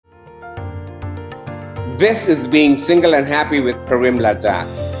This is Being Single and Happy with Karim Ladak,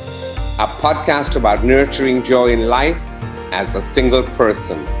 a podcast about nurturing joy in life as a single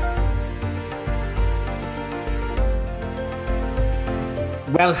person.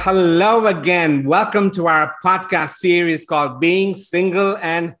 Well, hello again. Welcome to our podcast series called Being Single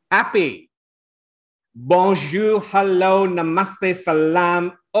and Happy. Bonjour, hello, namaste,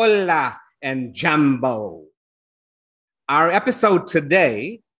 salam, hola, and jambo. Our episode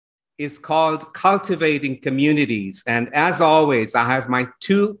today is called Cultivating Communities. And as always, I have my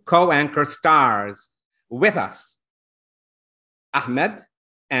two co-anchor stars with us, Ahmed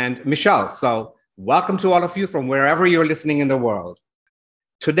and Michelle. So welcome to all of you from wherever you're listening in the world.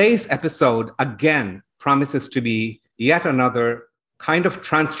 Today's episode, again, promises to be yet another kind of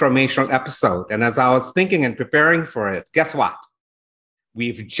transformational episode. And as I was thinking and preparing for it, guess what?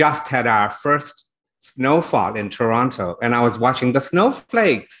 We've just had our first snowfall in Toronto, and I was watching the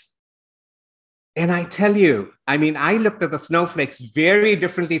snowflakes. And I tell you, I looked at the snowflakes very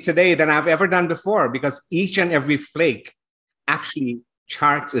differently today than I've ever done before, because each and every flake actually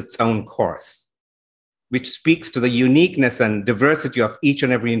charts its own course, which speaks to the uniqueness and diversity of each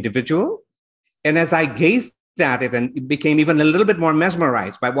and every individual. And as I gazed at it and became even a little bit more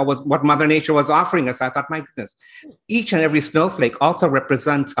mesmerized by what Mother Nature was offering us, I thought, my goodness, each and every snowflake also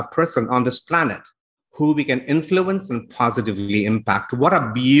represents a person on this planet who we can influence and positively impact. What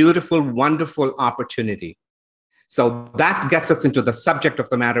a beautiful, wonderful opportunity. So that gets us into the subject of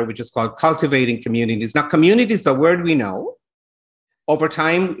the matter, which is called cultivating communities. Now, community is a word we know. Over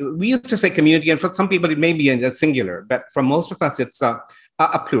time, we used to say community, and for some people, it may be a singular, but for most of us, it's a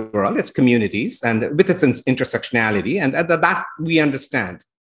plural. It's communities, and with its intersectionality, and that we understand.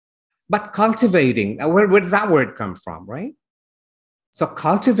 But cultivating, where does that word come from, right? So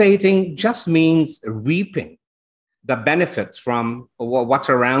cultivating just means reaping the benefits from what's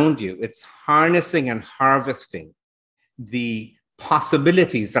around you. It's harnessing and harvesting the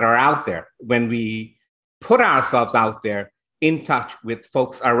possibilities that are out there when we put ourselves out there in touch with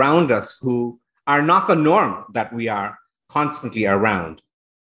folks around us who are not the norm that we are constantly around.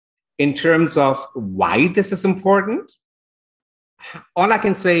 In terms of why this is important, all I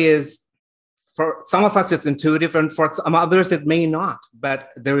can say is, for some of us, it's intuitive, and for some others, it may not. But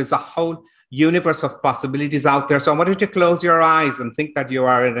there is a whole universe of possibilities out there. So I want you to close your eyes and think that you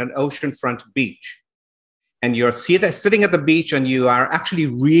are in an oceanfront beach. And you're sitting at the beach, and you are actually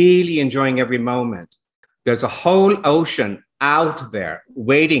really enjoying every moment. There's a whole ocean out there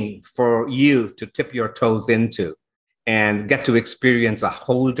waiting for you to tip your toes into and get to experience a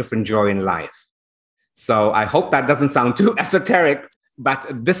whole different joy in life. So I hope that doesn't sound too esoteric. But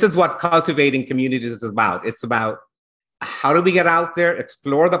this is what cultivating communities is about. It's about how do we get out there,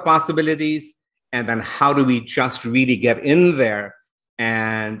 explore the possibilities, and then how do we just really get in there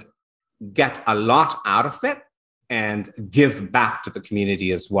and get a lot out of it and give back to the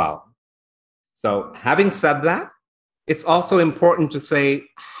community as well. So having said that, it's also important to say,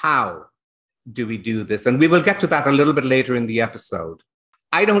 how do we do this? And we will get to that a little bit later in the episode.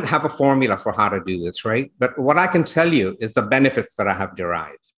 I don't have a formula for how to do this, right? But what I can tell you is the benefits that I have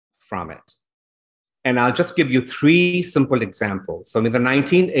derived from it. And I'll just give you three simple examples. So in the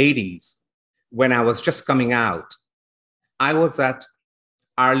 1980s, when I was just coming out, I was at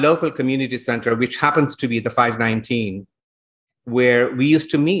our local community center, which happens to be the 519, where we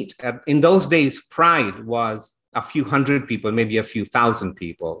used to meet. In those days, Pride was a few hundred people, maybe a few thousand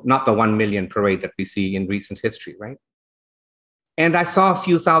people, not the 1 million parade that we see in recent history, right? And I saw a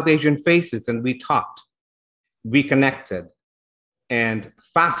few South Asian faces, and we talked, we connected, and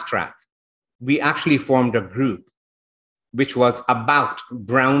fast track, we actually formed a group which was about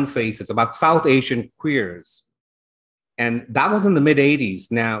brown faces, about South Asian queers. And that was in the mid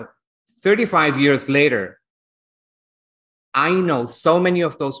 80s. Now, 35 years later, I know so many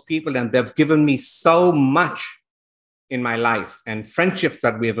of those people, and they've given me so much in my life and friendships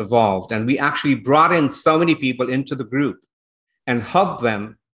that we have evolved. And we actually brought in so many people into the group and help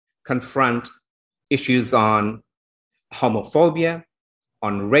them confront issues on homophobia,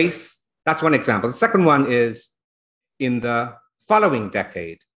 on race. That's one example. The second one is in the following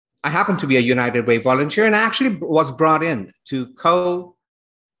decade. I happen to be a United Way volunteer, and I actually was brought in to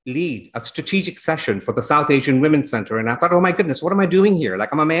co-lead a strategic session for the South Asian Women's Center. And I thought, oh my goodness, what am I doing here?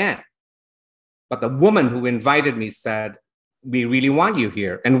 Like, I'm a man. But the woman who invited me said, we really want you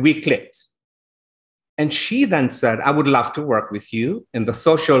here. And we clicked. And she then said, I would love to work with you in the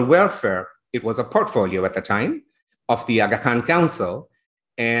social welfare. It was a portfolio at the time of the Aga Khan Council.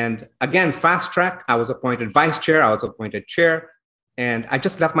 And again, fast track, I was appointed vice chair, I was appointed chair. And I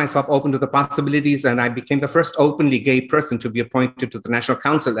just left myself open to the possibilities, and I became the first openly gay person to be appointed to the National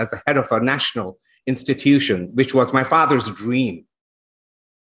Council as a head of a national institution, which was my father's dream.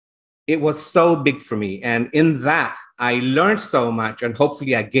 It was so big for me. And in that, I learned so much, and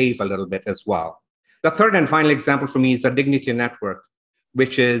hopefully I gave a little bit as well. The third and final example for me is the Dignity Network,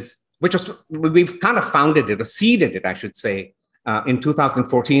 which was, we've kind of founded it, or seeded it, I should say, in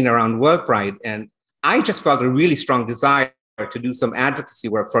 2014 around World Pride. And I just felt a really strong desire to do some advocacy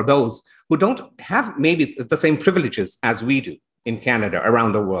work for those who don't have maybe the same privileges as we do in Canada,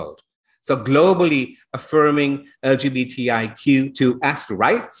 around the world. So globally affirming LGBTIQ2S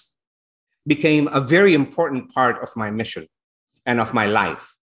rights became a very important part of my mission and of my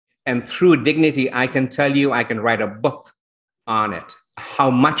life. And through Dignity, I can tell you, I can write a book on it, how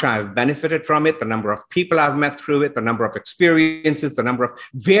much I've benefited from it, the number of people I've met through it, the number of experiences, the number of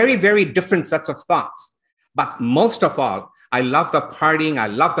very, very different sets of thoughts. But most of all, I love the partying, I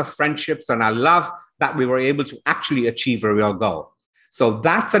love the friendships, and I love that we were able to actually achieve a real goal. So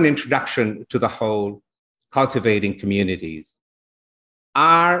that's an introduction to the whole cultivating communities.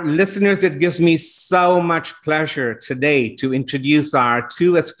 Our listeners, it gives me so much pleasure today to introduce our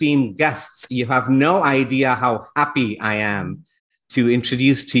two esteemed guests. You have no idea how happy I am to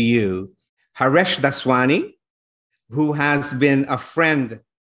introduce to you Haresh Daswani, who has been a friend,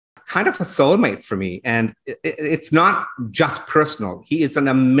 kind of a soulmate for me. And it's not just personal. He is an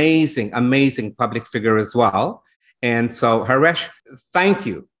amazing, amazing public figure as well. And so, Haresh, thank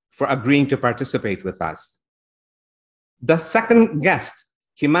you for agreeing to participate with us. The second guest,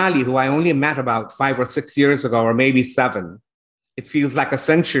 Kimali, who I only met about 5 or 6 years ago, or maybe 7, it feels like a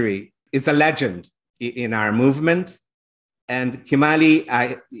century, is a legend in our movement. And Kimali,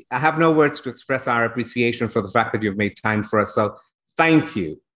 I have no words to express our appreciation for the fact that you've made time for us. So thank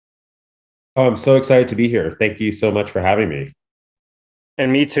you. Oh, I'm so excited to be here. Thank you so much for having me.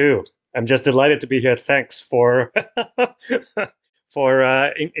 And me too. I'm just delighted to be here. Thanks for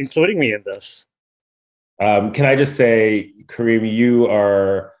including me in this. Can I just say, Kareem, you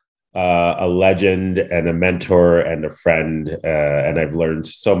are a legend and a mentor and a friend, and I've learned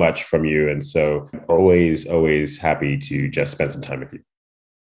so much from you. And so I'm always, always happy to just spend some time with you.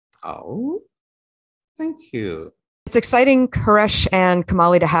 Oh, thank you. It's exciting, Haresh and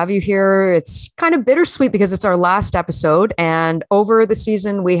Kamali, to have you here. It's kind of bittersweet because it's our last episode. And over the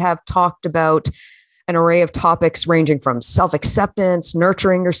season, we have talked about an array of topics ranging from self-acceptance,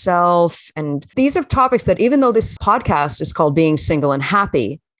 nurturing yourself. And these are topics that, even though this podcast is called Being Single and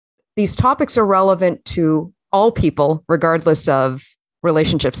Happy, these topics are relevant to all people, regardless of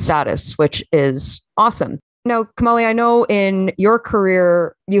relationship status, which is awesome. Now, Kamali, I know in your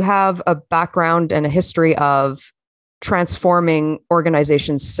career, you have a background and a history of transforming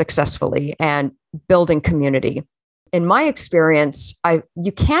organizations successfully and building community. In my experience,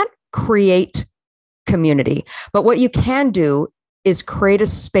 you can't create community, but what you can do is create a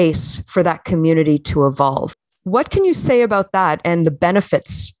space for that community to evolve. What can you say about that and the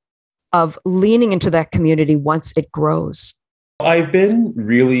benefits of leaning into that community once it grows? I've been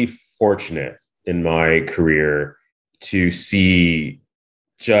really fortunate in my career to see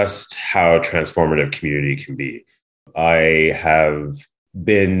just how transformative community can be. I have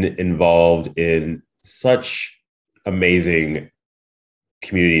been involved in such amazing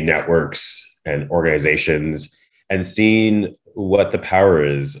community networks and organizations and seen what the power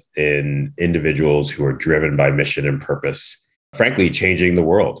is in individuals who are driven by mission and purpose, frankly, changing the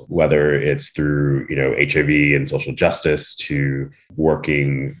world, whether it's through, HIV and social justice to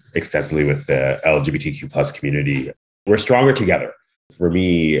working extensively with the LGBTQ plus community. We're stronger together. For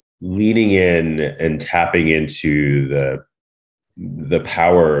me, leaning in and tapping into the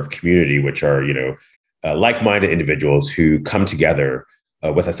power of community, which are, like-minded individuals who come together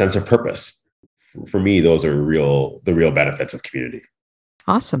with a sense of purpose. For me, those are the real benefits of community.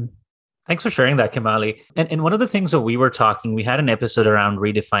 Awesome. Thanks for sharing that, Kamali. And one of the things that we were talking, we had an episode around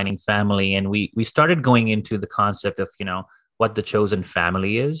redefining family, and we started going into the concept of, what the chosen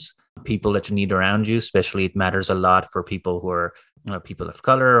family is, people that you need around you. Especially it matters a lot for people who are people of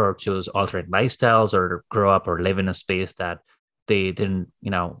color or choose alternate lifestyles or grow up or live in a space that they didn't,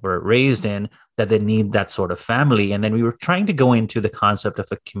 were raised in, that they need that sort of family. And then we were trying to go into the concept of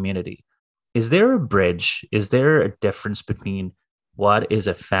a community. Is there a bridge? Is there a difference between what is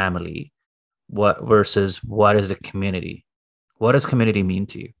a family versus what is a community? What does community mean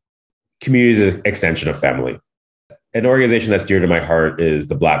to you? Community is an extension of family. An organization that's dear to my heart is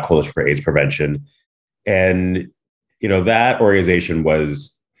the Black Coalition for AIDS Prevention. And, that organization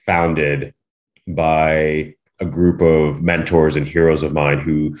was founded by a group of mentors and heroes of mine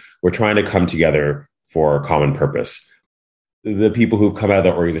who were trying to come together for a common purpose. the people who come out of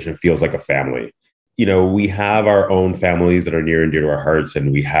that organization feels like a family. We have our own families that are near and dear to our hearts,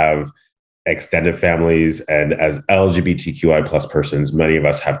 and we have extended families. And as LGBTQI plus persons, many of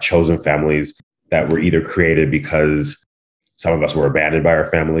us have chosen families that were either created because some of us were abandoned by our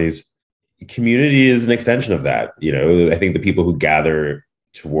families. Community is an extension of that. I think the people who gather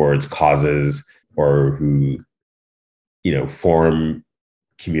towards causes or who, form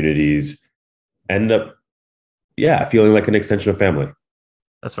communities end up, feeling like an extension of family.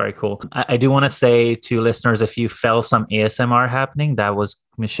 That's very cool. I do want to say to listeners, if you felt some ASMR happening, that was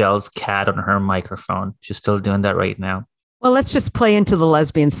Michelle's cat on her microphone. She's still doing that right now. Well, let's just play into the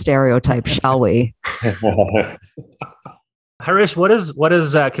lesbian stereotype, shall we? Harish, what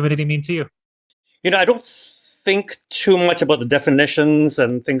does community mean to you? I don't think too much about the definitions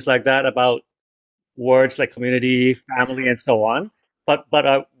and things like that about words like community, family, and so on. But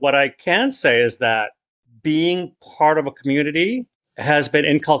what I can say is that being part of a community has been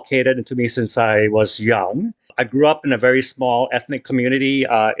inculcated into me since I was young. I grew up in a very small ethnic community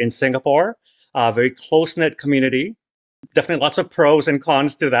in Singapore, a very close-knit community. Definitely lots of pros and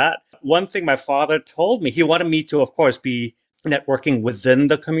cons to that. One thing my father told me, he wanted me to, of course, be networking within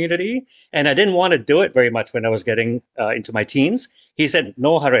the community. And I didn't want to do it very much when I was getting into my teens. He said,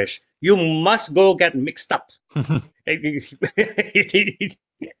 no, Harish, you must go get mixed up.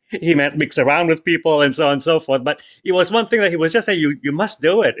 He meant mix around with people and so on and so forth. But it was one thing that he was just saying, you must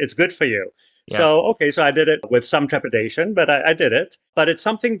do it. It's good for you. Yeah. So I did it with some trepidation, but I did it. But it's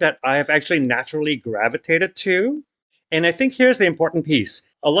something that I have actually naturally gravitated to. And I think here's the important piece.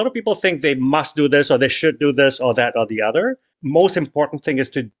 A lot of people think they must do this or they should do this or that or the other. Most important thing is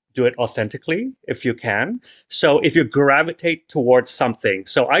to do it authentically if you can. So if you gravitate towards something.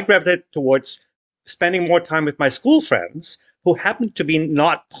 So I gravitate towards spending more time with my school friends who happen to be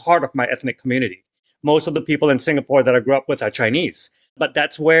not part of my ethnic community. Most of the people in Singapore that I grew up with are Chinese, but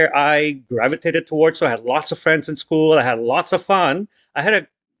that's where I gravitated towards. So I had lots of friends in school. I had lots of fun. I had a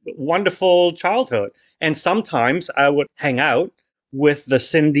wonderful childhood. And sometimes I would hang out with the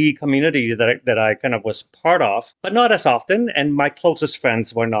Sindhi community that I kind of was part of, but not as often. And my closest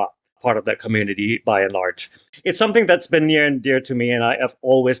friends were not part of that community by and large. It's something that's been near and dear to me, and I have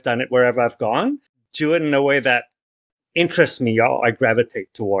always done it wherever I've gone. Do it in a way that interests me or I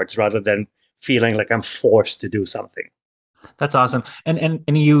gravitate towards rather than feeling like I'm forced to do something. That's awesome. And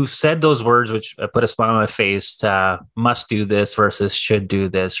you said those words, which put a smile on my face, must do this versus should do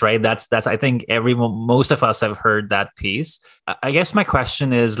this, right? That's I think most of us have heard that piece. I guess my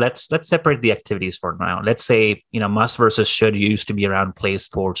question is, let's separate the activities for now. Let's say, must versus should used to be around play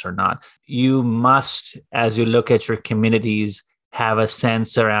sports or not. You must, as you look at your communities, have a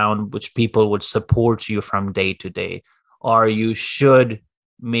sense around which people would support you from day to day, or you should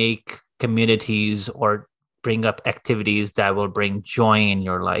make communities or bring up activities that will bring joy in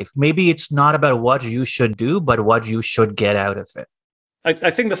your life. Maybe it's not about what you should do, but what you should get out of it.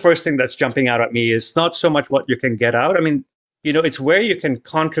 I think the first thing that's jumping out at me is not so much what you can get out. I mean, it's where you can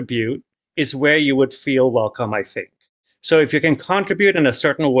contribute is where you would feel welcome, I think. So if you can contribute in a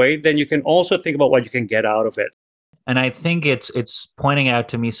certain way, then you can also think about what you can get out of it. And I think it's pointing out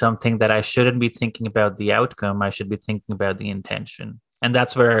to me something that I shouldn't be thinking about the outcome. I should be thinking about the intention. And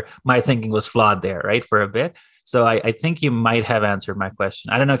that's where my thinking was flawed there, right, for a bit. So I think you might have answered my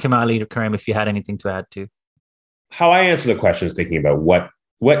question. I don't know, Kamali or Karim, if you had anything to add to. How I answer the question is thinking about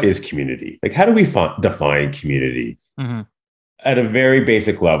what is community? Like, how do we define community? Mm-hmm. At a very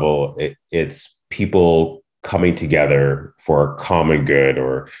basic level, it's people coming together for a common good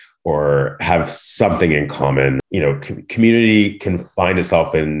or have something in common. Community can find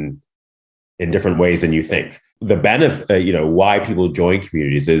itself in different ways than you think. The benefit, why people join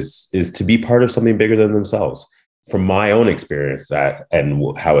communities is to be part of something bigger than themselves. From my own experience,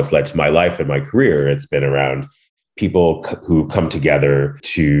 and how it's led to my life and my career, it's been around people who come together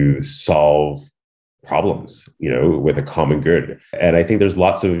to solve problems, with a common good. And I think there's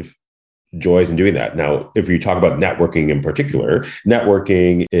lots of joys in doing that. Now, if you talk about networking in particular,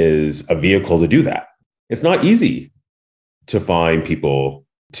 networking is a vehicle to do that. It's not easy to find people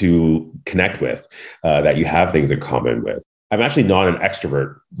to connect with, that you have things in common with. I'm actually not an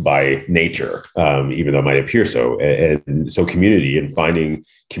extrovert by nature, even though it might appear so. And so community and finding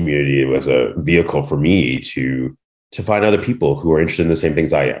community was a vehicle for me to find other people who are interested in the same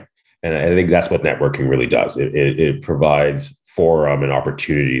things I am. And I think that's what networking really does. It provides forum and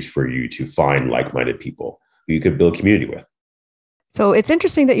opportunities for you to find like-minded people who you could build community with. So it's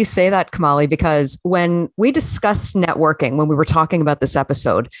interesting that you say that, Kamali, because when we discussed networking, when we were talking about this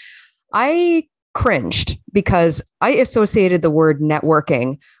episode, I cringed because I associated the word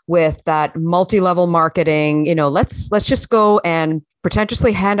networking with that multi-level marketing. Let's just go and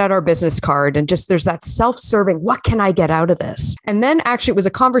pretentiously hand out our business card and just there's that self-serving, what can I get out of this? And then actually it was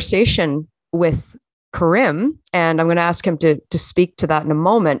a conversation with Karim, and I'm going to ask him to speak to that in a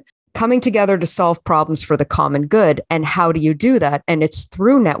moment, coming together to solve problems for the common good. And how do you do that? And it's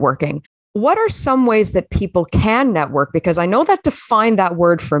through networking. What are some ways that people can network? Because I know that defined that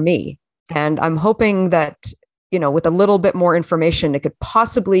word for me. And I'm hoping that, with a little bit more information, it could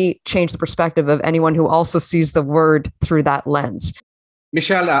possibly change the perspective of anyone who also sees the word through that lens.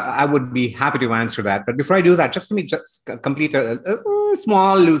 Michelle, I would be happy to answer that. But before I do that, let me complete a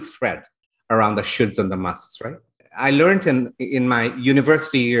small loose thread around the shoulds and the musts, right? I learned in my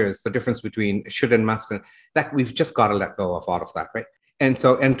university years the difference between should and must, and that we've just got to let go of all of that, right? And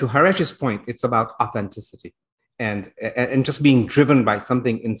to Haresh's point, it's about authenticity and just being driven by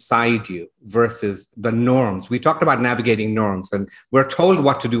something inside you versus the norms. We talked about navigating norms, and we're told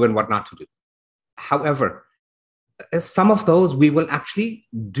what to do and what not to do. However, some of those we will actually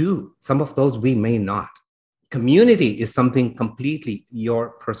do, some of those we may not. Community is something completely your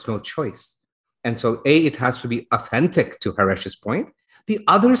personal choice. And so, it has to be authentic, to Haresh's point. The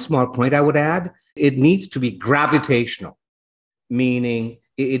other small point I would add, it needs to be gravitational, meaning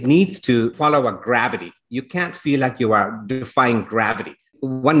it needs to follow a gravity. You can't feel like you are defying gravity.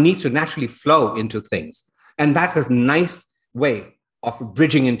 One needs to naturally flow into things. And that is a nice way of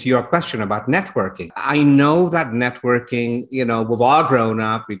bridging into your question about networking. I know that networking, we've all grown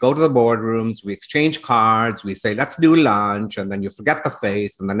up. We go to the boardrooms, we exchange cards, we say, let's do lunch. And then you forget the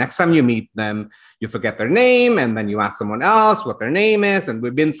face. And the next time you meet them, you forget their name. And then you ask someone else what their name is. And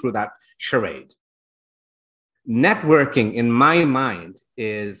we've been through that charade. Networking, in my mind,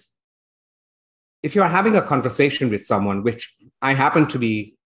 is if you're having a conversation with someone, which I happen to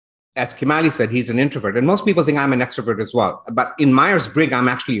be, as Kimali said, he's an introvert. And most people think I'm an extrovert as well. But in Myers-Briggs, I'm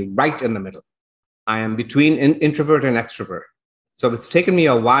actually right in the middle. I am between introvert and extrovert. So it's taken me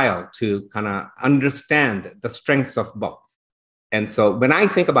a while to kind of understand the strengths of both. And so when I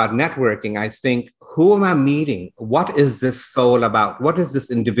think about networking, I think, who am I meeting? What is this soul about? What is this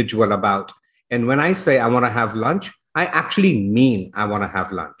individual about? And when I say I want to have lunch, I actually mean I want to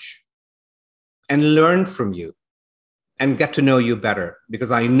have lunch and learn from you and get to know you better,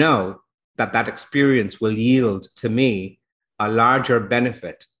 because I know that experience will yield to me a larger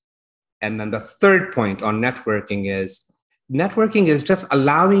benefit. And then the third point on networking is just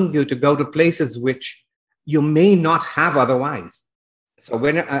allowing you to go to places which you may not have otherwise. So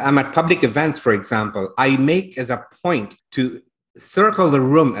when I'm at public events, for example, I make it a point to circle the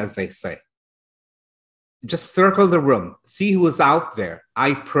room, as they say. Just circle the room, see who is out there.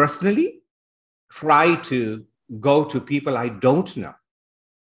 I personally try to go to people I don't know,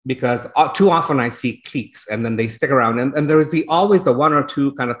 because too often I see cliques and then they stick around. And there is always the one or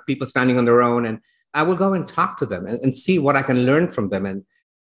two kind of people standing on their own. And I will go and talk to them and see what I can learn from them. And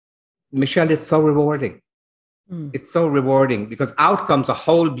Michelle, it's so rewarding. It's so rewarding because out comes a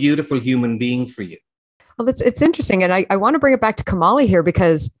whole beautiful human being for you. Well, it's interesting. And I want to bring it back to Kamali here,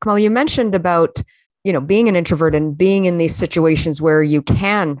 because Kamali, you mentioned about, being an introvert and being in these situations where you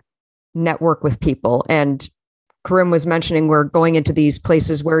can network with people. And Karim was mentioning we're going into these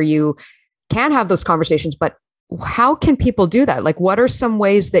places where you can have those conversations, but how can people do that? Like, what are some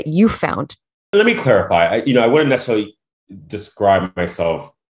ways that you found? Let me clarify. I wouldn't necessarily describe myself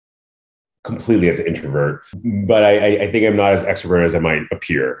completely as an introvert, but I think I'm not as extrovert as I might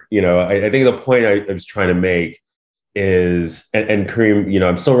appear. I think the point I was trying to make is, and Karim,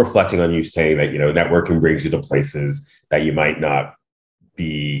 I'm still reflecting on you saying that, networking brings you to places that you might not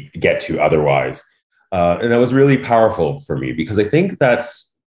get to otherwise. And that was really powerful for me, because I think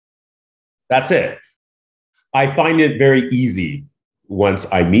that's it. I find it very easy once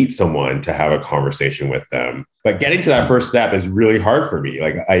I meet someone to have a conversation with them. But getting to that first step is really hard for me.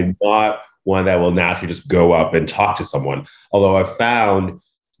 Like, I'm not one that will naturally just go up and talk to someone. Although I find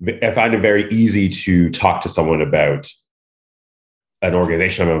it very easy to talk to someone about an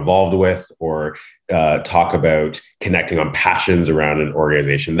organization I'm involved with, or talk about connecting on passions around an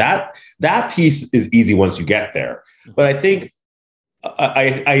organization. That piece is easy once you get there. But I think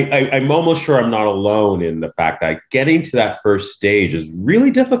I'm almost sure I'm not alone in the fact that getting to that first stage is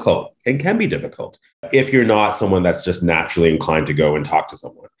really difficult and can be difficult if you're not someone that's just naturally inclined to go and talk to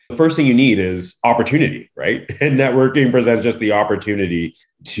someone. The first thing you need is opportunity, right? And networking presents just the opportunity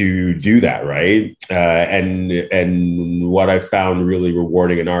to do that, right? And what I found really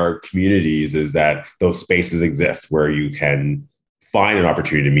rewarding in our communities is that those spaces exist where you can find an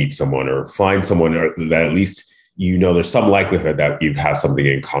opportunity to meet someone, or find someone that at least there's some likelihood that you have something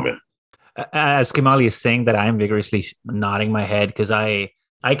in common. As Kamali is saying that, I'm vigorously nodding my head because I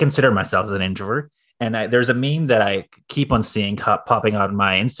consider myself as an introvert. And there's a meme that I keep on seeing popping out on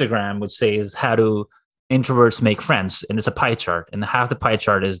my Instagram, which says, how do introverts make friends? And it's a pie chart. And half the pie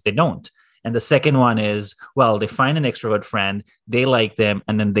chart is they don't. And the second one is, well, they find an extrovert friend, they like them,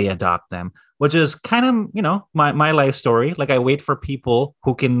 and then they adopt them, which is kind of, my life story. Like I wait for people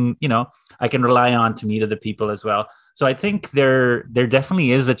who can, I can rely on to meet other people as well. So I think there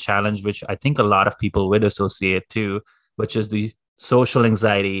definitely is a challenge, which I think a lot of people would associate to, which is the social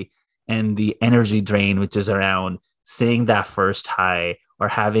anxiety and the energy drain, which is around saying that first hi or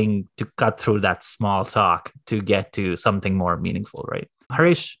having to cut through that small talk to get to something more meaningful, right?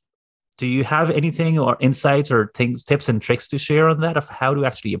 Harish, do you have anything or insights or things, tips and tricks to share on that of how to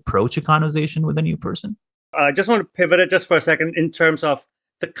actually approach a conversation with a new person? I just want to pivot it just for a second in terms of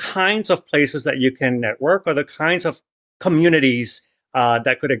the kinds of places that you can network or the kinds of communities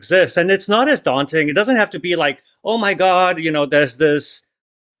that could exist. And it's not as daunting. It doesn't have to be like, oh my God, there's this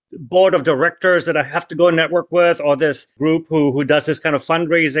board of directors that I have to go network with, or this group who does this kind of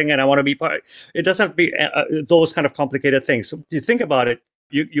fundraising and I want to be part. It doesn't have to be those kind of complicated things. So you think about it,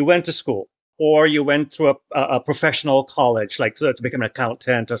 you went to school or you went through a professional college, like to become an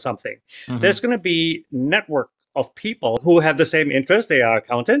accountant or something. Mm-hmm. There's going to be network of people who have the same interests. They are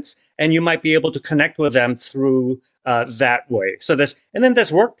accountants, and you might be able to connect with them through that way. So and then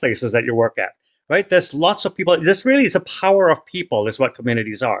there's workplaces that you work at. Right? There's lots of people. This really is a power of people is what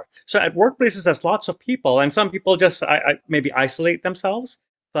communities are. So at workplaces, there's lots of people, and some people just maybe isolate themselves.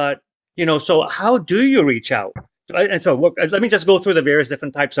 But, so how do you reach out? And so let me just go through the various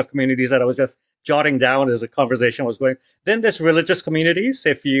different types of communities that I was just jotting down as the conversation was going. Then there's religious communities.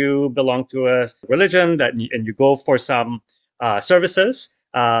 If you belong to a religion and you go for some services,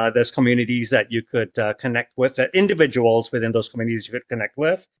 there's communities that you could connect with, individuals within those communities you could connect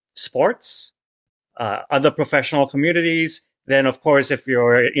with. Sports. Other professional communities. Then, of course, if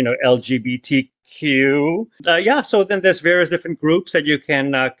you're, LGBTQ, so then there's various different groups that you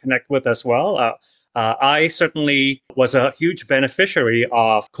can connect with as well. I certainly was a huge beneficiary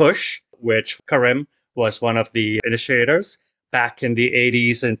of Kush, which Karim was one of the initiators back in the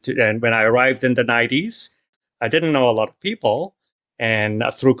 80s. And when I arrived in the 90s, I didn't know a lot of people. And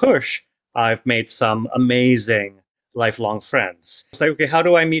through Kush, I've made some amazing lifelong friends. It's like, okay, how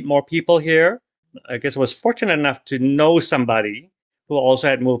do I meet more people here? I guess I was fortunate enough to know somebody who also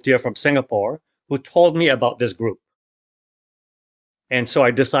had moved here from Singapore who told me about this group. And so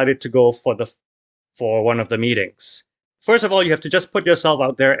I decided to go for one of the meetings. First of all, you have to just put yourself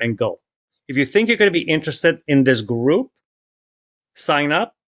out there and go. If you think you're going to be interested in this group, sign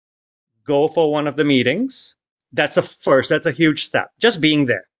up, go for one of the meetings. That's a huge step, just being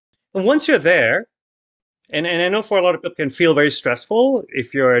there. And once you're there, and I know for a lot of people it can feel very stressful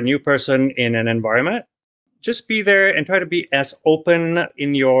if you're a new person in an environment, just be there and try to be as open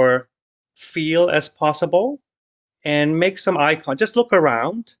in your feel as possible and make some eye contact. Just look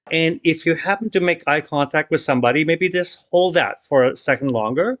around. And if you happen to make eye contact with somebody, maybe just hold that for a second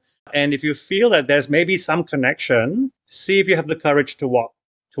longer. And if you feel that there's maybe some connection, see if you have the courage to walk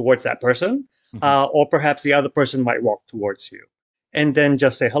towards that person, or perhaps the other person might walk towards you. And then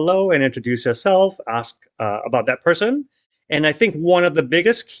just say hello and introduce yourself, ask about that person. And I think one of the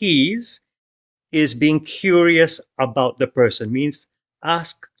biggest keys is being curious about the person, means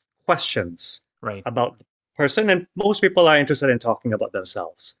ask questions about the person. And most people are interested in talking about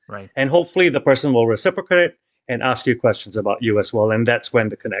themselves. Right. And hopefully the person will reciprocate and ask you questions about you as well. And that's when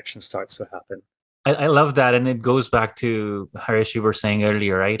the connection starts to happen. I love that. And it goes back to Harish, you were saying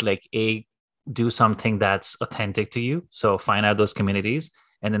earlier, right? Like do something that's authentic to you. So find out those communities.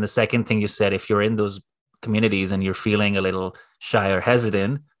 And then the second thing you said, if you're in those communities and you're feeling a little shy or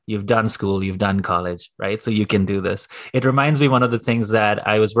hesitant, you've done school, you've done college, right? So you can do this. It reminds me one of the things that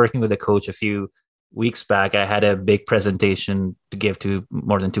I was working with a coach a few weeks back. I had a big presentation to give to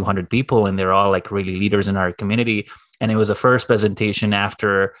more than 200 people, and they're all like really leaders in our community. And it was the first presentation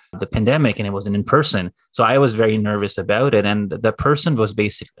after the pandemic, and it wasn't in person. So I was very nervous about it. And the person was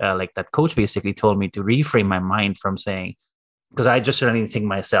that coach basically told me to reframe my mind from saying, because I just didn't think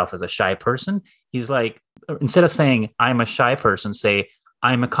myself as a shy person. He's like, instead of saying I'm a shy person, say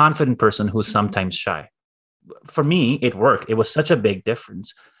I'm a confident person who's sometimes shy. For me, it worked. It was such a big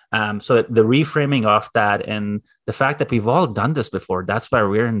difference. So the reframing of that and the fact that we've all done this before, that's why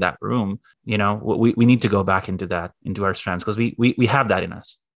we're in that room. We need to go back into our strengths, because we have that in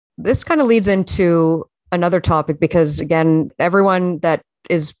us. This kind of leads into another topic, because again, everyone that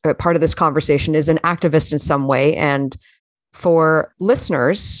is a part of this conversation is an activist in some way. And for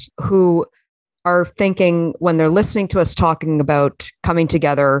listeners who are thinking, when they're listening to us talking about coming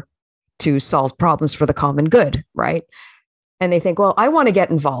together to solve problems for the common good, right? And they think, well, I want to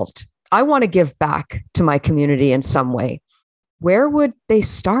get involved. I want to give back to my community in some way. Where would they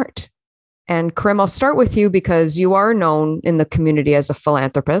start? And Karim, I'll start with you because you are known in the community as a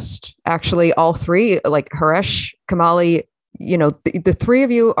philanthropist. Actually, all three, like Haresh, Kamali, the three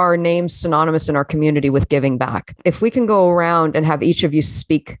of you are names synonymous in our community with giving back. If we can go around and have each of you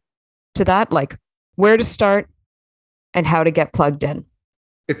speak to that, like where to start and how to get plugged in.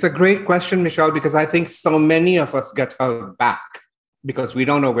 It's a great question, Michelle, because I think so many of us get held back because we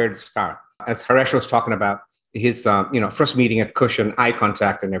don't know where to start. As Haresh was talking about his, first meeting at Cushion, eye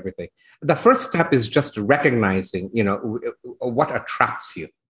contact and everything. The first step is just recognizing, what attracts you.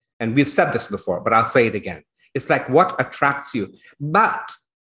 And we've said this before, but I'll say it again. It's like what attracts you, but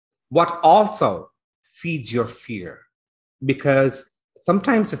what also feeds your fear. Because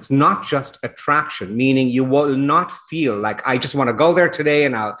sometimes it's not just attraction, meaning you will not feel like, I just want to go there today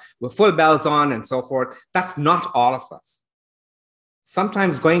and with full bells on and so forth. That's not all of us.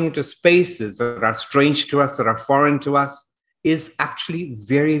 Sometimes going into spaces that are strange to us, that are foreign to us, is actually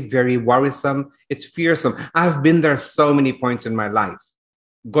very, very worrisome. It's fearsome. I've been there so many points in my life,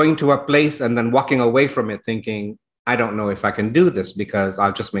 going to a place and then walking away from it thinking, I don't know if I can do this because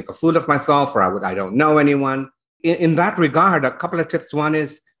I'll just make a fool of myself or I don't know anyone. In that regard, a couple of tips. One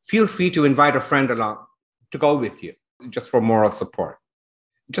is feel free to invite a friend along to go with you just for moral support,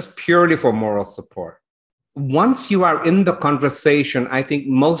 just purely for moral support. Once you are in the conversation, I think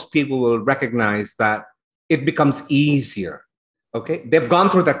most people will recognize that it becomes easier. Okay, they've gone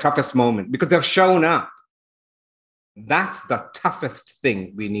through the toughest moment because they've shown up. That's the toughest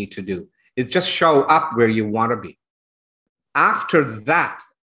thing we need to do, is just show up where you want to be. After that,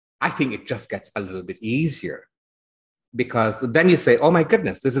 I think it just gets a little bit easier because then you say, oh my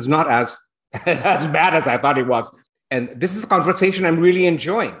goodness, this is not as bad as I thought it was. And this is a conversation I'm really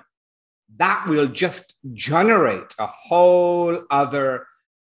enjoying. That will just generate a whole other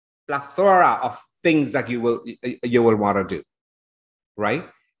plethora of things that you will want to do, right?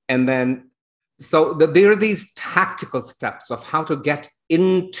 And then, so there are these tactical steps of how to get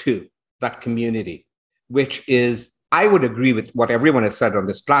into that community, which is, I would agree with what everyone has said on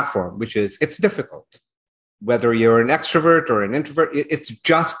this platform, which is it's difficult. Whether you're an extrovert or an introvert, it's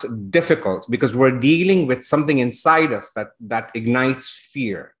just difficult because we're dealing with something inside us that ignites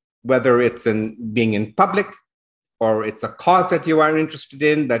fear, whether it's in being in public or it's a cause that you are interested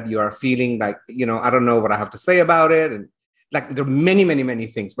in, that you are feeling like, I don't know what I have to say about it. And like there are many, many, many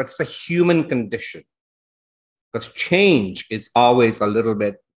things, but it's a human condition because change is always a little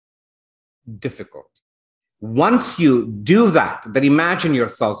bit difficult. Once you do that, then imagine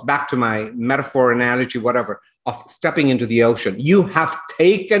yourselves, back to my metaphor, analogy, whatever, of stepping into the ocean. You have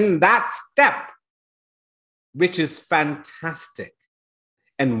taken that step, which is fantastic.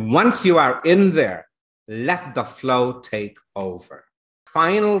 And once you are in there, let the flow take over.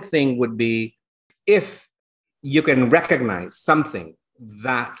 Final thing would be if you can recognize something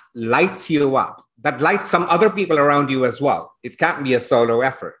that lights you up, that lights some other people around you as well. It can't be a solo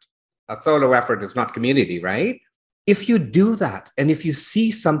effort. A solo effort is not community, right? If you do that, and if you see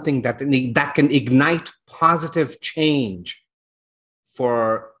something that can ignite positive change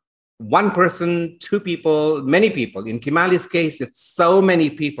for one person, two people, many people. In Kimali's case, it's so many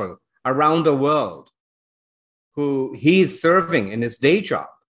people around the world who he's serving in his day job,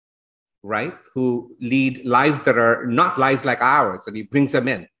 right? Who lead lives that are not lives like ours, and he brings them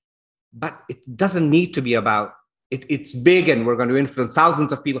in. But it doesn't need to be about, it's big and we're going to influence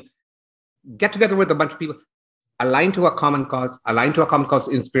thousands of people. Get together with a bunch of people, align to a common cause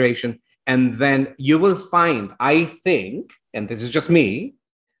inspiration, and then you will find, I think, and this is just me,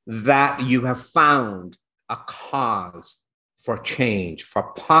 that you have found a cause for change, for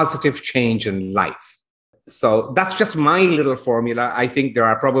positive change in life. So that's just my little formula. I think there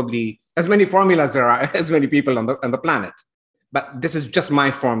are probably as many formulas there are as many people on the planet. But this is just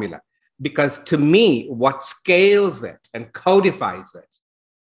my formula. Because to me, what scales it and codifies it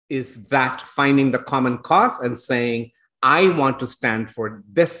is that finding the common cause and saying, I want to stand for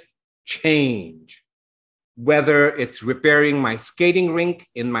this change, whether it's repairing my skating rink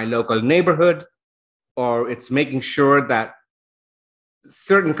in my local neighborhood, or it's making sure that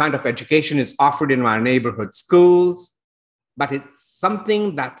certain kind of education is offered in my neighborhood schools, but it's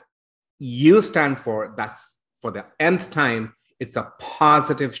something that you stand for, that's for the nth time, it's a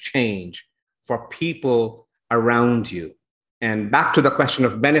positive change for people around you. And back to the question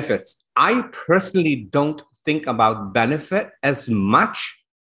of benefits, I personally don't think about benefit as much.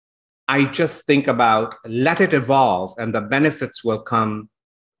 I just think about let it evolve and the benefits will come.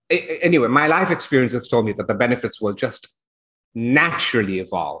 Anyway, my life experience has told me that the benefits will just naturally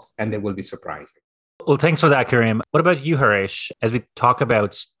evolve and they will be surprising. Well, thanks for that, Karim. What about you, Harish? As we talk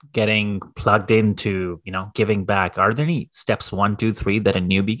about getting plugged into, giving back, are there any steps 1, 2, 3 that a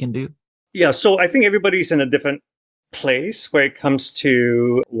newbie can do? Yeah, so I think everybody's in a different place where it comes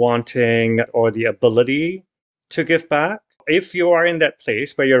to wanting or the ability to give back. If you are in that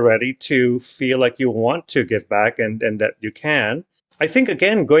place where you're ready to feel like you want to give back and that you can, I think,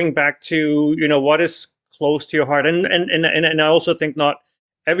 again, going back to, what is close to your heart. And I also think not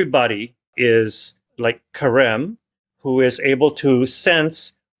everybody is like Karim, who is able to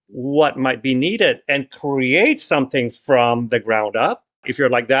sense what might be needed and create something from the ground up. If you're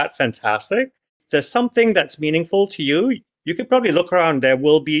like that, fantastic. If there's something that's meaningful to you, you could probably look around. There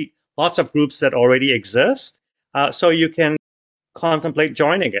will be lots of groups that already exist. So you can contemplate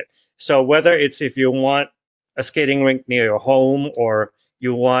joining it. So whether it's if you want a skating rink near your home or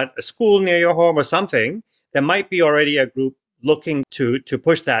you want a school near your home or something, there might be already a group looking to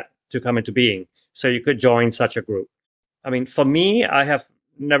push that to come into being. So you could join such a group. I mean, for me, I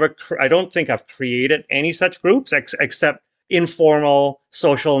don't think I've created any such groups except informal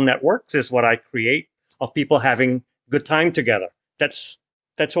social networks is what I create of people having good time together. That's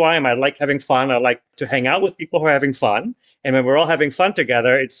who I am. I like having fun. I like to hang out with people who are having fun. And when we're all having fun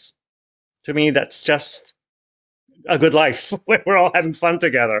together, to me, that's just a good life where we're all having fun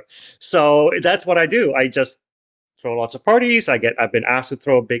together. So that's what I do. I just throw lots of parties. I've been asked to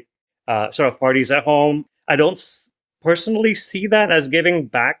throw big sort of parties at home. I don't personally see that as giving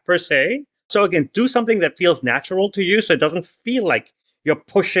back per se. So again, do something that feels natural to you so it doesn't feel like you're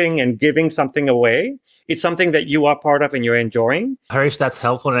pushing and giving something away. It's something that you are part of and you're enjoying. Harish, that's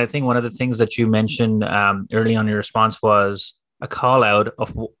helpful. And I think one of the things that you mentioned early on in your response was a call out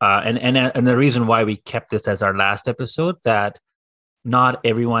of, and the reason why we kept this as our last episode, that not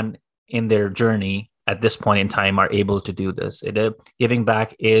everyone in their journey at this point in time are able to do this. Giving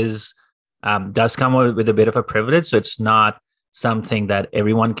back does come with a bit of a privilege. So it's not something that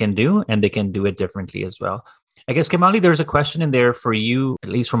everyone can do, and they can do it differently as well. I guess, Kamali, there's a question in there for you, at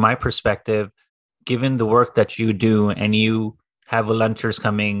least from my perspective, given the work that you do and you have volunteers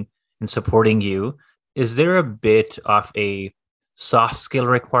coming and supporting you, is there a bit of a soft skill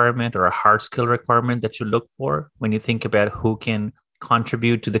requirement or a hard skill requirement that you look for when you think about who can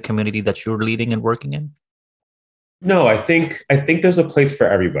contribute to the community that you're leading and working in? No, I think there's a place for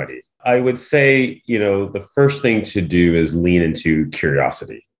everybody. I would say, the first thing to do is lean into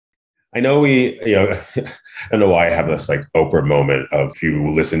curiosity. I know I don't know why I have this like Oprah moment of, if you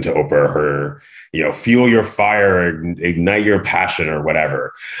listen to Oprah, her, fuel your fire, ignite your passion or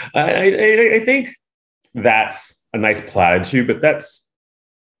whatever. I think that's a nice platitude, but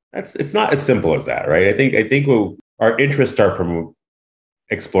it's not as simple as that, right? I think our interests start from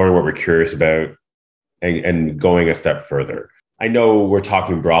exploring what we're curious about and going a step further. I know we're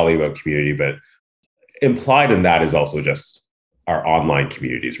talking broadly about community, but implied in that is also just our online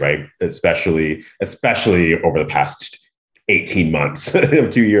communities, right? Especially over the past 18 months,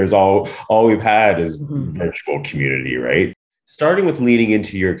 2 years, all we've had is virtual community, right? Starting with leaning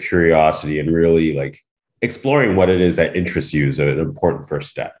into your curiosity and really like exploring what it is that interests you is an important first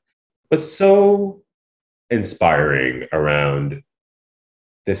step. What's so inspiring around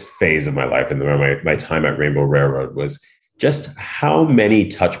this phase of my life and my time at Rainbow Railroad was just how many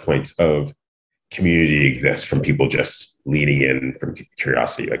touch points of community exists from people just leaning in from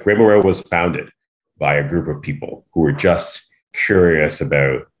curiosity. Like Rainbow Railroad was founded by a group of people who were just curious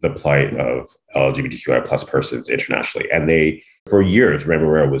about the plight of LGBTQI plus persons internationally. And for years, Rainbow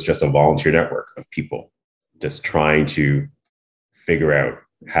Railroad was just a volunteer network of people just trying to figure out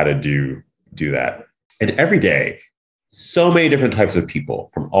how to do that. And every day, so many different types of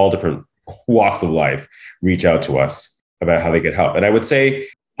people from all different walks of life reach out to us about how they could help. And I would say,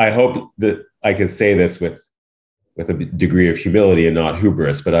 I hope that I can say this with a degree of humility and not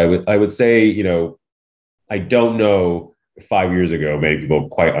hubris, but I would say, I don't know 5 years ago, many people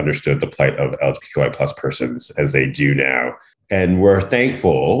quite understood the plight of LGBTQI plus persons as they do now. And we're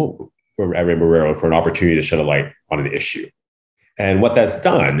thankful at Rainbow Railroad for an opportunity to shed a light on an issue. And what that's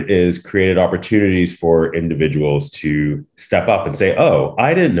done is created opportunities for individuals to step up and say, oh,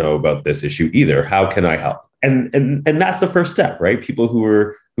 I didn't know about this issue either. How can I help? And that's the first step, right? People who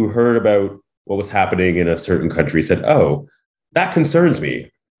heard about what was happening in a certain country said, oh, that concerns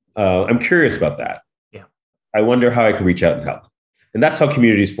me. I'm curious about that. Yeah. I wonder how I can reach out and help. And that's how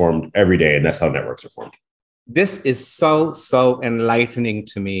communities formed every day. And that's how networks are formed. This is so enlightening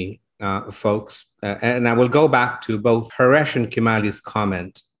to me, folks. And I will go back to both Harish and Kamali's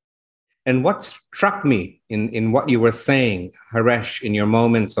comment. And what struck me in what you were saying, Harish, in your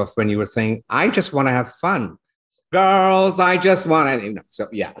moments of when you were saying, I just want to have fun. girls, I just want to, so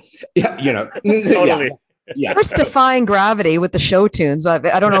yeah, Totally. Yeah. First, defying gravity with the show tunes.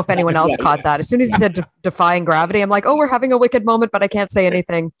 I don't know if anyone else caught that. As soon as he said defying gravity, I'm like, oh, we're having a wicked moment, but I can't say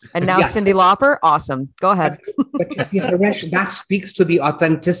anything. And now Cyndi Lauper, awesome. Go ahead. But you see, Haresh, that speaks to the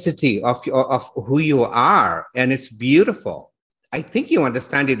authenticity of who you are, and it's beautiful. I think you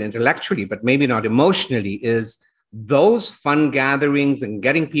understand it intellectually, but maybe not emotionally. Is those fun gatherings and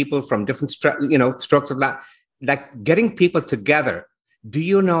getting people from different strokes of life, like getting people together. Do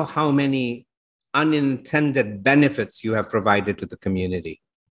you know how many unintended benefits you have provided to the community?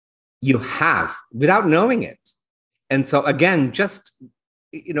 You have, without knowing it. And so again, just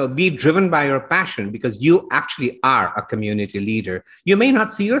be driven by your passion, because you actually are a community leader. You may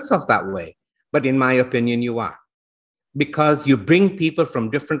not see yourself that way, but in my opinion, you are, because you bring people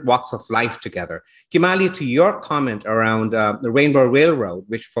from different walks of life together. Kimali, to your comment around the Rainbow Railroad,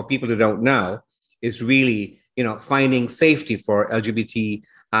 which for people who don't know is really finding safety for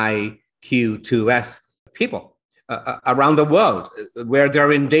LGBTIQ2S people around the world where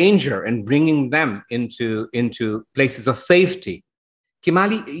they're in danger, and bringing them into places of safety.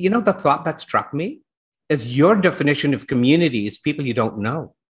 Kimali, the thought that struck me is your definition of community is people you don't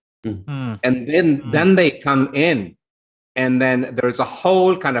know. Mm-hmm. And then they come in, and then there's a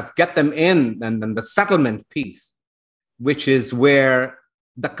whole kind of get them in, and then the settlement piece, which is where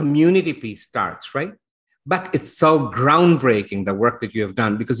the community piece starts, right? But it's so groundbreaking, the work that you have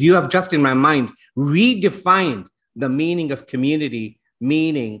done, because you have just, in my mind, redefined the meaning of community,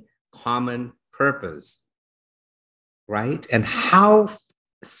 meaning common purpose, right? And how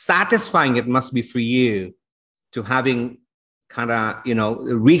satisfying it must be for you to having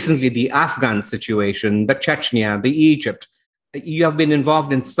recently the Afghan situation, the Chechnya, the Egypt. You have been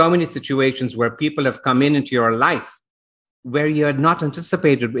involved in so many situations where people have come into your life where you had not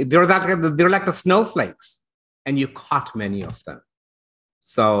anticipated. They're like the snowflakes, and you caught many of them.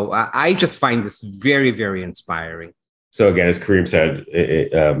 So I just find this very, very inspiring. So again, as Kareem said,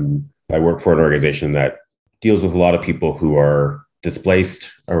 I work for an organization that deals with a lot of people who are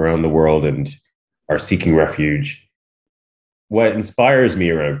displaced around the world and are seeking refuge. What inspires me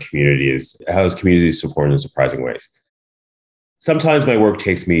around community is how communities support in surprising ways. Sometimes my work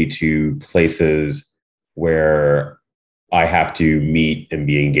takes me to places where I have to meet and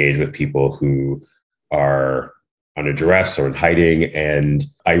be engaged with people who are under duress or in hiding. And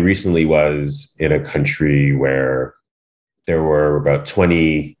I recently was in a country where there were about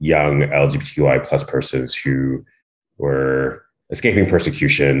 20 young LGBTQI plus persons who were escaping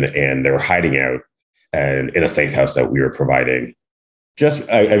persecution, and they were hiding out and in a safe house that we were providing.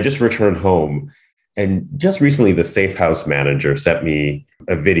 I just returned home, and just recently the safe house manager sent me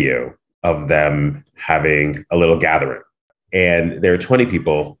a video of them having a little gathering. And there are 20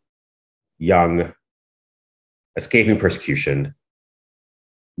 people, young, escaping persecution,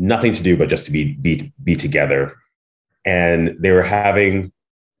 nothing to do but just to be together. And they were having,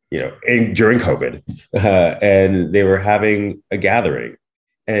 during COVID, and they were having a gathering.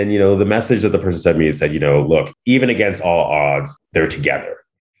 And, the message that the person sent me said, look, even against all odds, they're together,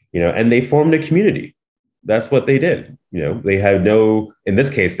 and they formed a community. That's what they did. They had in this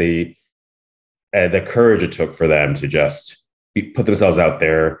case, the courage it took for them to just put themselves out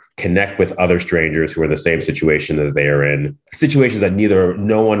there, connect with other strangers who are in the same situation as they are in, situations that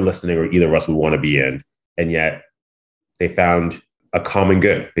no one listening or either of us would want to be in. And yet they found a common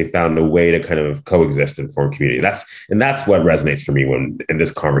good. They found a way to kind of coexist and form community. That's what resonates for me when in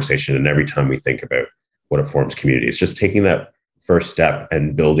this conversation, and every time we think about what it forms community. It's just taking that first step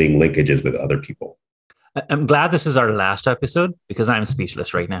and building linkages with other people. I'm glad this is our last episode, because I'm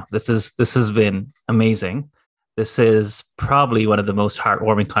speechless right now. This has been amazing. This is probably one of the most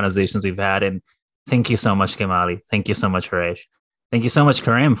heartwarming conversations we've had. And thank you so much, Kimali. Thank you so much, Haresh. Thank you so much,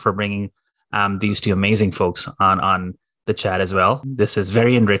 Kareem, for bringing these two amazing folks on the chat as well. This is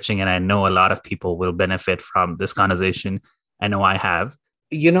very enriching, and I know a lot of people will benefit from this conversation. I know I have.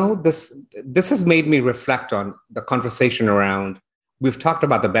 This has made me reflect on the conversation around, we've talked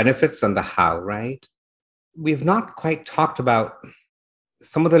about the benefits and the how, right? We've not quite talked about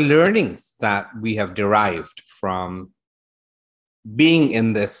some of the learnings that we have derived from being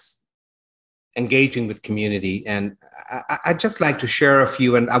in this, engaging with community. And I'd just like to share a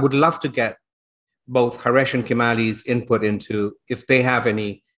few, and I would love to get both Haresh and Kimali's input into if they have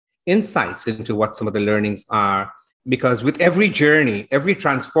any insights into what some of the learnings are. Because with every journey, every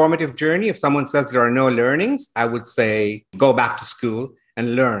transformative journey, if someone says there are no learnings, I would say go back to school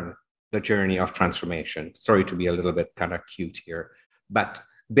and learn the journey of transformation. Sorry to be a little bit kind of cute here, but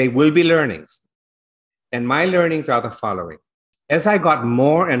they will be learnings. And my learnings are the following. As I got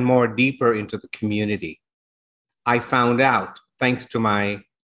more and more deeper into the community, I found out, thanks to my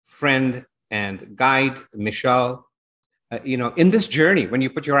friend and guide, Michelle, in this journey, when you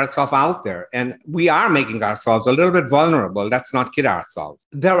put yourself out there, and we are making ourselves a little bit vulnerable, let's not kid ourselves.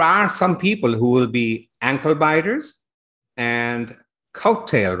 There are some people who will be ankle biters and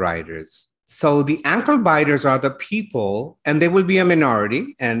coattail riders. So the ankle biters are the people, and they will be a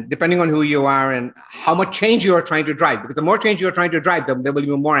minority, and depending on who you are and how much change you are trying to drive, because the more change you're trying to drive, there will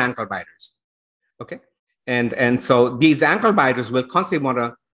be more ankle biters. Okay. And so these ankle biters will constantly want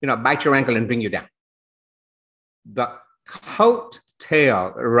to, bite your ankle and bring you down. The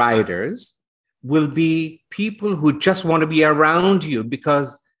coattail riders will be people who just want to be around you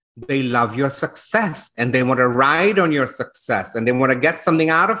because they love your success and they want to ride on your success and they want to get something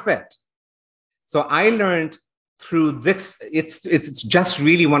out of it. So I learned through this, it's just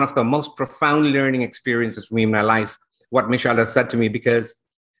really one of the most profound learning experiences for me in my life, what Michelle has said to me, because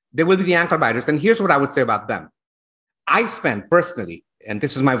there will be the ankle biters. And here's what I would say about them. I spent personally, and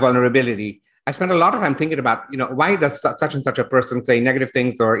this is my vulnerability, I spent a lot of time thinking about, why does such and such a person say negative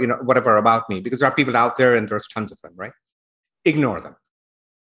things or, whatever about me? Because there are people out there and there's tons of them, right? Ignore them.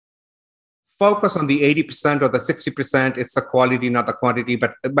 Focus on the 80% or the 60%. It's the quality, not the quantity,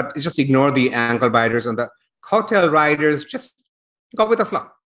 but just ignore the ankle biters and the coattail riders. Just go with the flow,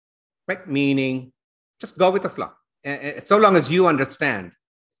 right? Meaning, just go with the flow. And so long as you understand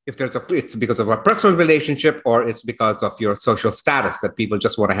if it's because of a personal relationship or it's because of your social status that people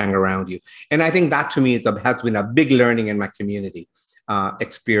just want to hang around you. And I think that to me has been a big learning in my community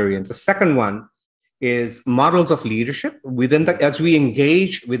experience. The second one is models of leadership as we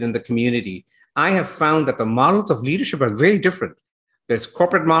engage within the community. I have found that the models of leadership are very different. There's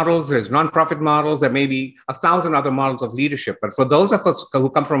corporate models, there's nonprofit models, there may be 1,000 other models of leadership. But for those of us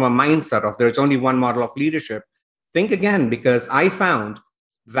who come from a mindset of there's only one model of leadership, think again, because I found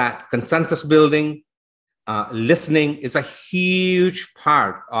that consensus building, listening is a huge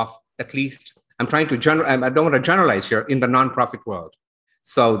part of, at least, I don't want to generalize here, in the nonprofit world.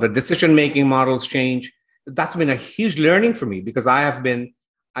 So the decision-making models change. That's been a huge learning for me because I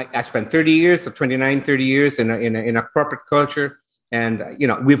spent 30 years in a corporate culture. And,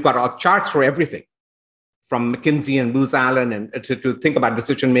 we've got our charts for everything from McKinsey and Booz Allen and to think about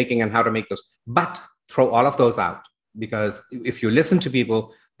decision-making and how to make those, but throw all of those out. Because if you listen to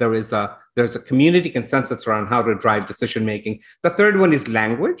people, there's a community consensus around how to drive decision making. The third one is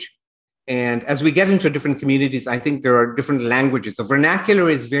language. And as we get into different communities, I think there are different languages. The vernacular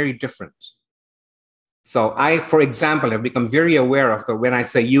is very different. So I, for example, have become very aware of when I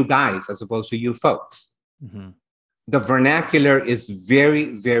say you guys as opposed to you folks. Mm-hmm. The vernacular is very,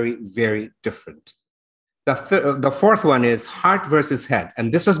 very, very different. The fourth one is heart versus head.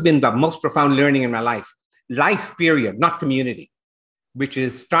 And this has been the most profound learning in my life. Life period, not community, which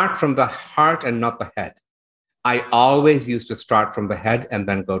is start from the heart and not the head. I always used to start from the head and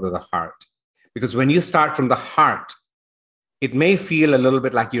then go to the heart. Because when you start from the heart, it may feel a little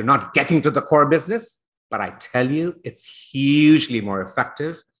bit like you're not getting to the core business, but I tell you, it's hugely more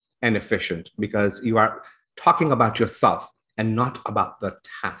effective and efficient because you are talking about yourself and not about the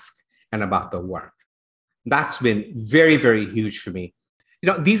task and about the work. That's been very, very huge for me.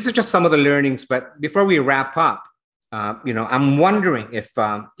 These are just some of the learnings, but before we wrap up, I'm wondering if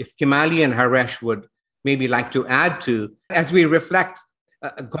Kimali and Haresh would maybe like to add to, as we reflect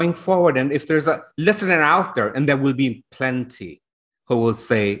going forward, and if there's a listener out there, and there will be plenty, who will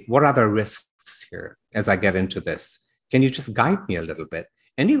say, what are the risks here as I get into this? Can you just guide me a little bit?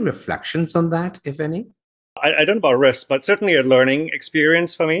 Any reflections on that, if any? I don't know about risks, but certainly a learning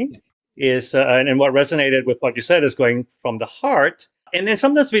experience for me is, and what resonated with what you said is going from the heart. And then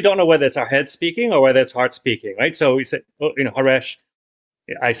sometimes we don't know whether it's our head speaking or whether it's heart speaking, right? So we say, Haresh,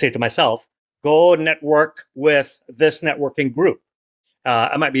 I say to myself, go network with this networking group.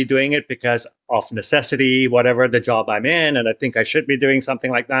 I might be doing it because of necessity, whatever the job I'm in, and I think I should be doing something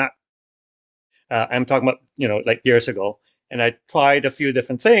like that. I'm talking about, like years ago, and I tried a few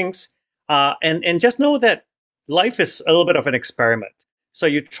different things, and just know that life is a little bit of an experiment. So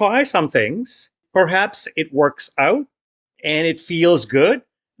you try some things, perhaps it works out, and it feels good,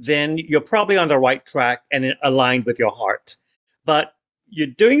 then you're probably on the right track and aligned with your heart. But you're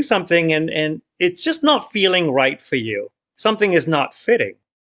doing something and it's just not feeling right for you. Something is not fitting.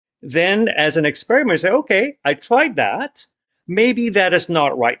 Then as an experiment, say, okay, I tried that. Maybe that is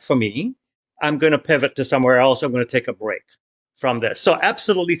not right for me. I'm going to pivot to somewhere else. I'm going to take a break from this. So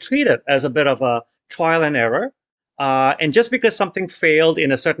absolutely treat it as a bit of a trial and error. And just because something failed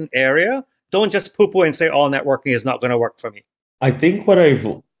in a certain area, don't just poo-poo and say all networking is not going to work for me. I think what I've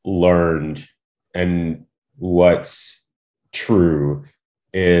learned and what's true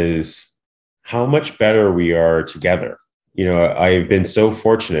is how much better we are together. I've been so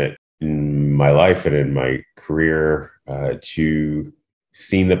fortunate in my life and in my career to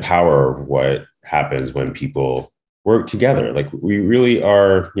see the power of what happens when people work together. Like we really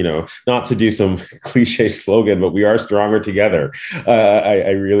are, not to do some cliche slogan, but we are stronger together.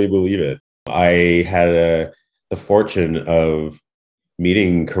 I really believe it. I had the fortune of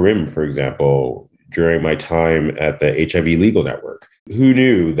meeting Karim, for example, during my time at the HIV Legal Network. Who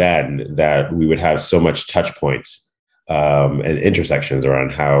knew then that we would have so much touch points and intersections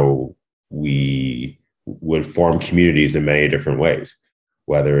around how we would form communities in many different ways,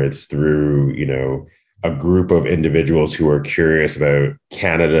 whether it's through, a group of individuals who are curious about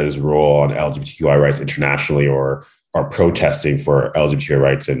Canada's role on LGBTQI rights internationally, or are protesting for LGBTQI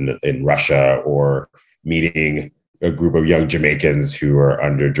rights in Russia, or meeting a group of young Jamaicans who are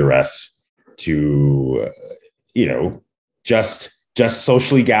under duress to, just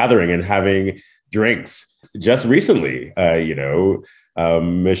socially gathering and having drinks. Just recently,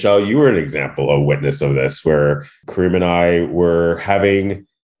 Michelle, you were an example, a witness of this, where Karim and I were having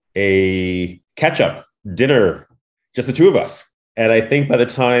a catch-up dinner, just the two of us. And I think by the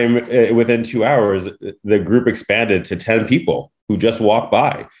time, within 2 hours, the group expanded to 10 people who just walked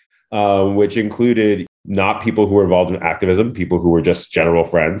by, which included not people who were involved in activism, people who were just general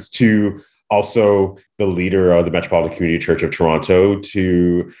friends, to also the leader of the Metropolitan Community Church of Toronto,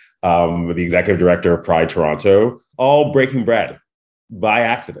 to the executive director of Pride Toronto, all breaking bread by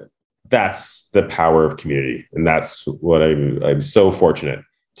accident. That's the power of community. And that's what I'm so fortunate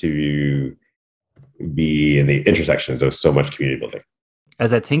to be in the intersections of so much community building.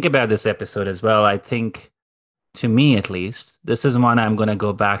 As I think about this episode as well, I think, to me at least, this is one I'm going to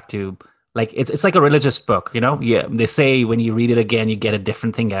go back to. Like it's like a religious book, Yeah, they say when you read it again, you get a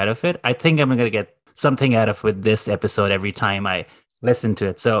different thing out of it. I think I'm going to get something out of with this episode every time I listen to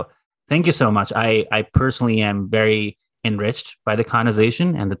it. So thank you so much. I personally am very enriched by the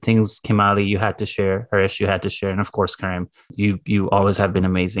conversation and the things, Kimali, you had to share, Harish, you had to share, and of course, Karim, you always have been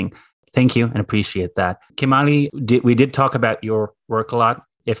amazing. Thank you and appreciate that. Kimali, we did talk about your work a lot.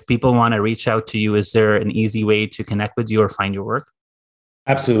 If people want to reach out to you, is there an easy way to connect with you or find your work?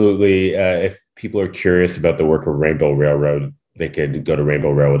 Absolutely. If people are curious about the work of Rainbow Railroad, they could go to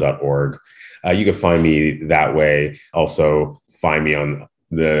rainbowrailroad.org. You can find me that way. Also, find me on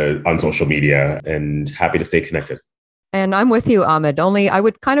social media, and happy to stay connected. And I'm with you, Ahmed. Only I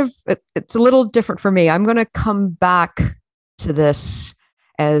would it's a little different for me. I'm going to come back to this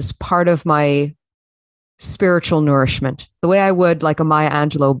as part of my spiritual nourishment, the way I would like a Maya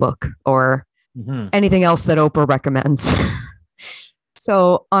Angelou book or anything else that Oprah recommends.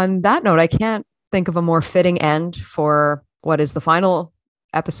 So on that note, I can't think of a more fitting end for what is the final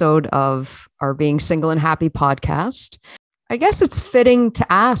episode of our Being Single and Happy podcast. I guess it's fitting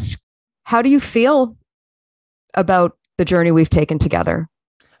to ask, how do you feel about the journey we've taken together?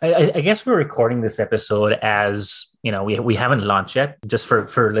 I guess we're recording this episode as, we haven't launched yet. Just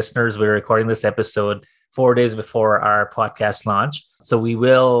for listeners, we're recording this episode 4 days before our podcast launch. So we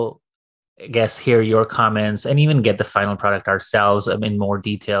will, I guess, hear your comments and even get the final product ourselves in more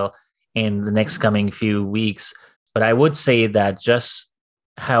detail in the next coming few weeks. But I would say that just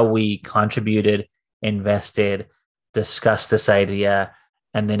how we contributed, invested, discussed this idea,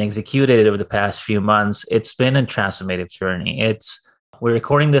 and then executed it over the past few months, it's been a transformative journey. We're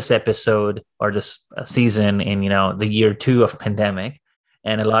recording this episode or this season in, the year 2 of pandemic.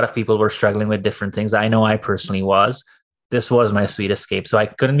 And a lot of people were struggling with different things. I know I personally was. This was my sweet escape. So I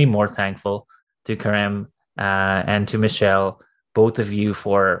couldn't be more thankful to Karim and to Michelle, both of you,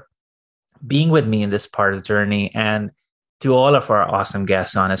 for being with me in this part of the journey, and to all of our awesome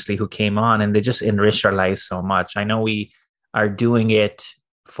guests, honestly, who came on and they just enriched our lives so much. I know we are doing it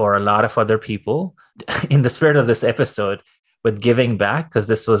for a lot of other people in the spirit of this episode with giving back, because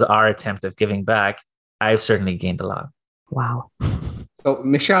this was our attempt of giving back. I've certainly gained a lot. Wow. So,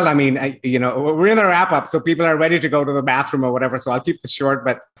 Michelle, we're in the wrap up, so people are ready to go to the bathroom or whatever. So I'll keep this short.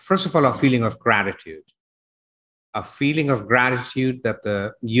 But first of all, a feeling of gratitude that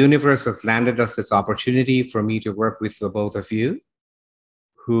the universe has landed us this opportunity for me to work with the both of you,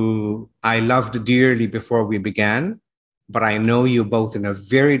 who I loved dearly before we began, but I know you both in a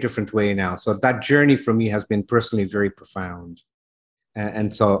very different way now. So that journey for me has been personally very profound.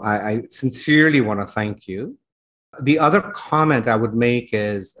 And so I sincerely want to thank you. The other comment I would make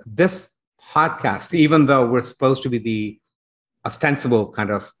is this podcast, even though we're supposed to be the ostensible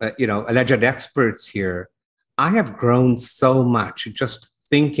kind of, alleged experts here, I have grown so much just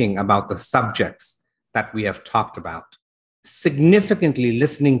thinking about the subjects that we have talked about, significantly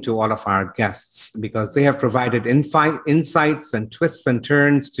listening to all of our guests, because they have provided insights and twists and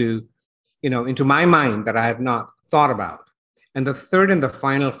turns to into my mind that I had not thought about. And the third and the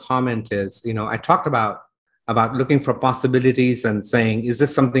final comment is, I talked about looking for possibilities and saying, is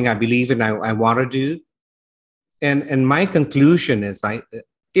this something I believe in, I want to do? And my conclusion is,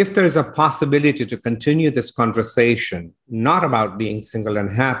 if there's a possibility to continue this conversation, not about being single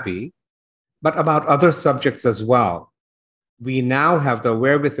and happy, but about other subjects as well, we now have the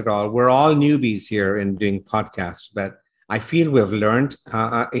wherewithal. We're all newbies here in doing podcasts, but I feel we've learned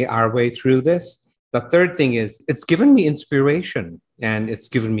our way through this. The third thing is, it's given me inspiration and it's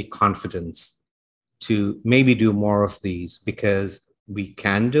given me confidence to maybe do more of these, because we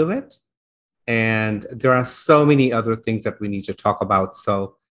can do it. And there are so many other things that we need to talk about.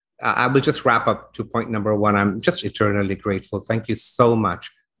 So I will just wrap up to point number one. I'm just eternally grateful. Thank you so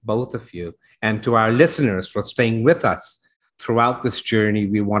much, both of you. And to our listeners for staying with us throughout this journey.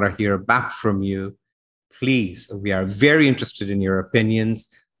 We want to hear back from you. Please, we are very interested in your opinions.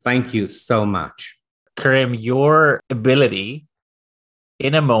 Thank you so much. Karim, your ability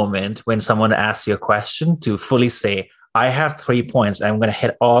in a moment when someone asks you a question to fully say, I have 3 points, I'm going to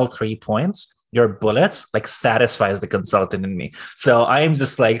hit all 3 points. Your bullets satisfies the consultant in me. So I am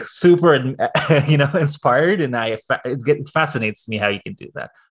just super, inspired, and it fascinates me how you can do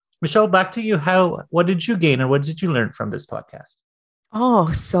that. Michelle, back to you. What did you gain, or what did you learn from this podcast?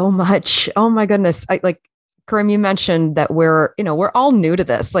 Oh, so much. Oh my goodness. Karim, you mentioned that we're all new to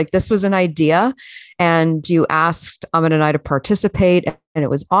this. This was an idea, and you asked Amit and I to participate, and it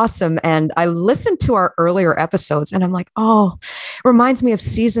was awesome. And I listened to our earlier episodes, and I'm like, oh, it reminds me of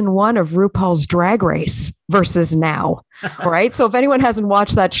season 1 of RuPaul's Drag Race versus now. Right. So if anyone hasn't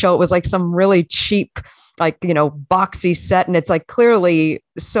watched that show, it was some really cheap, boxy set. And it's clearly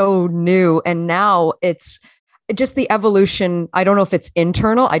so new. And now it's just the evolution. I don't know if it's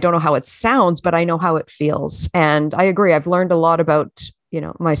internal. I don't know how it sounds, but I know how it feels. And I agree. I've learned a lot about,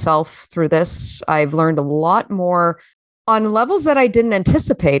 myself through this. I've learned a lot more on levels that I didn't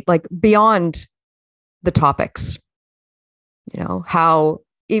anticipate, beyond the topics, how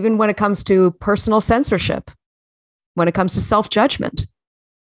even when it comes to personal censorship, when it comes to self-judgment,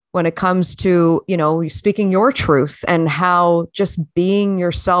 when it comes to, speaking your truth, and how just being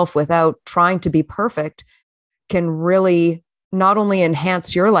yourself without trying to be perfect can really not only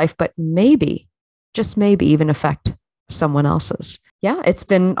enhance your life, but maybe, just maybe, even affect someone else's. Yeah, it's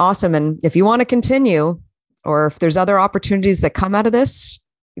been awesome. And if you want to continue, or if there's other opportunities that come out of this,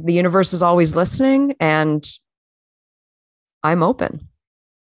 the universe is always listening, and I'm open.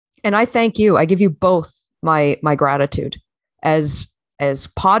 And I thank you. I give you both my gratitude as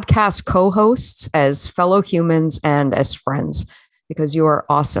podcast co-hosts, as fellow humans, and as friends, because you are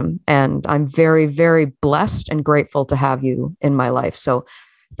awesome. And I'm very, very blessed and grateful to have you in my life. So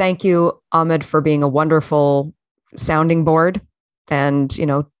thank you, Ahmed, for being a wonderful sounding board and,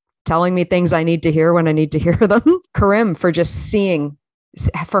 telling me things I need to hear when I need to hear them. Karim, for just seeing,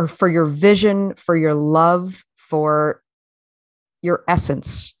 for your vision, for your love, for your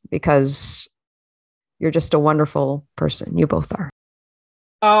essence, because you're just a wonderful person. You both are.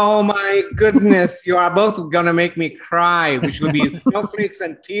 Oh my goodness. You are both going to make me cry, which will be snowflakes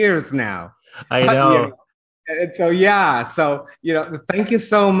and tears now. I know. So, thank you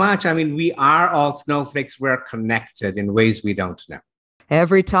so much. I mean, we are all snowflakes. We're connected in ways we don't know.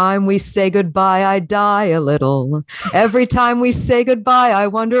 Every time we say goodbye, I die a little. Every time we say goodbye, I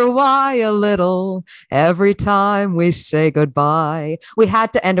wonder why a little. Every time we say goodbye. We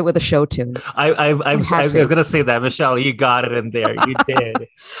had to end it with a show tune. I was going to say that, Michelle. You got it in there. You did.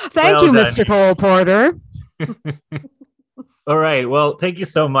 Thank you, done. Mr. Cole Porter. All right. Well, thank you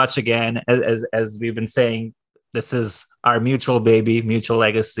so much again. As we've been saying, this is our mutual baby, mutual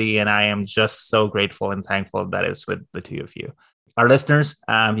legacy. And I am just so grateful and thankful that it's with the two of you. Our listeners,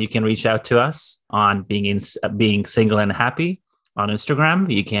 you can reach out to us on being single and happy on Instagram.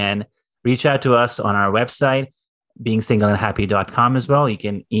 You can reach out to us on our website, being-singleandhappy.com as well. You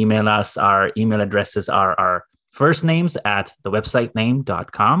can email us. Our email addresses are our first names at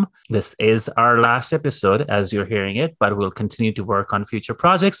thewebsitename.com. This is our last episode as you're hearing it, but we'll continue to work on future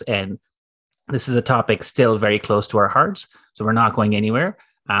projects. And this is a topic still very close to our hearts. So we're not going anywhere.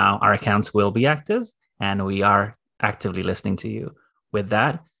 Our accounts will be active, and we are actively listening to you. With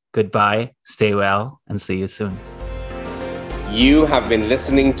that, goodbye, stay well, and see you soon. You have been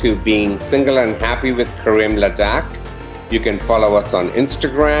listening to Being Single and Happy with Karim Ladakh. You can follow us on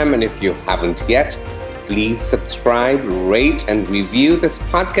Instagram, and if you haven't yet, please subscribe, rate, and review this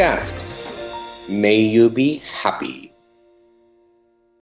podcast. May you be happy.